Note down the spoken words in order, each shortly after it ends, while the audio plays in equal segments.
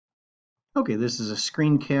Okay, this is a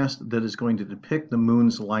screencast that is going to depict the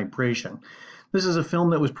moon's libration. This is a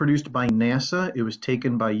film that was produced by NASA. It was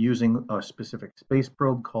taken by using a specific space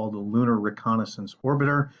probe called the Lunar Reconnaissance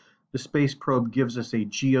Orbiter. The space probe gives us a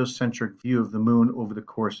geocentric view of the moon over the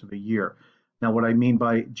course of a year. Now, what I mean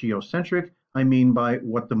by geocentric, I mean by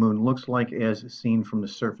what the moon looks like as seen from the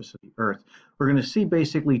surface of the Earth. We're going to see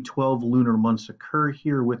basically 12 lunar months occur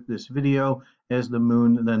here with this video as the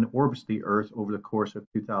moon then orbits the Earth over the course of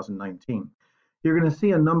 2019. You're going to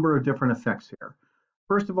see a number of different effects here.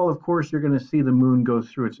 First of all, of course, you're going to see the moon go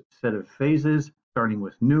through its set of phases, starting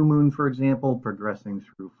with new moon, for example, progressing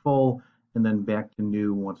through full, and then back to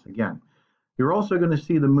new once again. You're also going to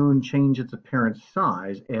see the moon change its apparent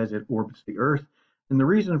size as it orbits the Earth. And the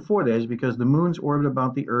reason for that is because the moon's orbit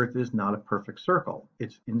about the Earth is not a perfect circle.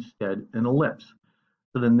 It's instead an ellipse.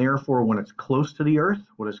 So then therefore, when it's close to the Earth,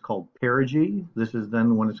 what is called perigee, this is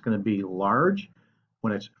then when it's going to be large.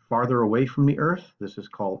 When it's farther away from the Earth, this is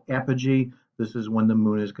called apogee. This is when the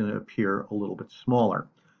moon is going to appear a little bit smaller.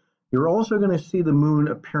 You're also going to see the moon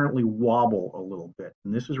apparently wobble a little bit,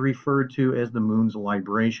 and this is referred to as the moon's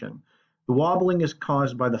libration. The wobbling is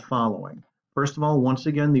caused by the following. First of all, once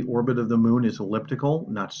again, the orbit of the moon is elliptical,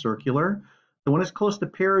 not circular. So when it's close to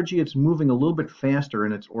perigee, it's moving a little bit faster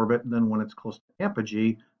in its orbit than when it's close to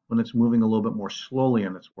apogee, when it's moving a little bit more slowly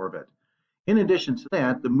in its orbit. In addition to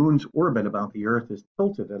that, the moon's orbit about the Earth is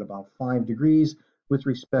tilted at about 5 degrees with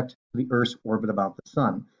respect to the Earth's orbit about the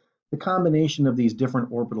sun. The combination of these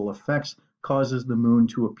different orbital effects causes the moon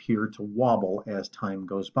to appear to wobble as time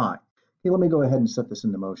goes by. Okay, let me go ahead and set this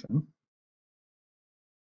into motion,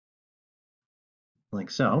 like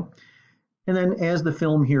so. And then as the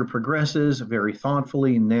film here progresses, very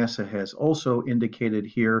thoughtfully, NASA has also indicated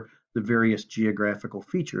here the various geographical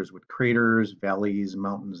features with craters, valleys,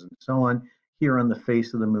 mountains, and so on here on the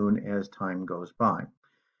face of the moon as time goes by.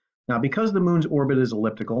 Now, because the moon's orbit is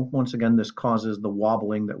elliptical, once again, this causes the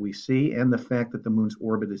wobbling that we see and the fact that the moon's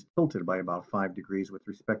orbit is tilted by about 5 degrees with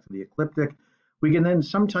respect to the ecliptic. We can then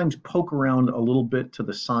sometimes poke around a little bit to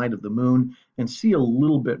the side of the moon and see a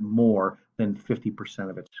little bit more than 50%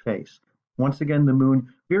 of its face. Once again, the moon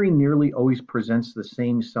very nearly always presents the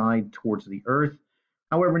same side towards the Earth.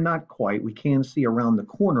 However, not quite. We can see around the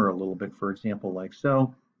corner a little bit, for example, like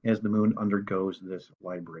so, as the moon undergoes this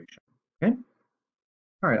libration. Okay?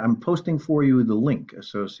 All right, I'm posting for you the link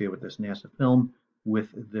associated with this NASA film with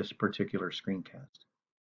this particular screencast.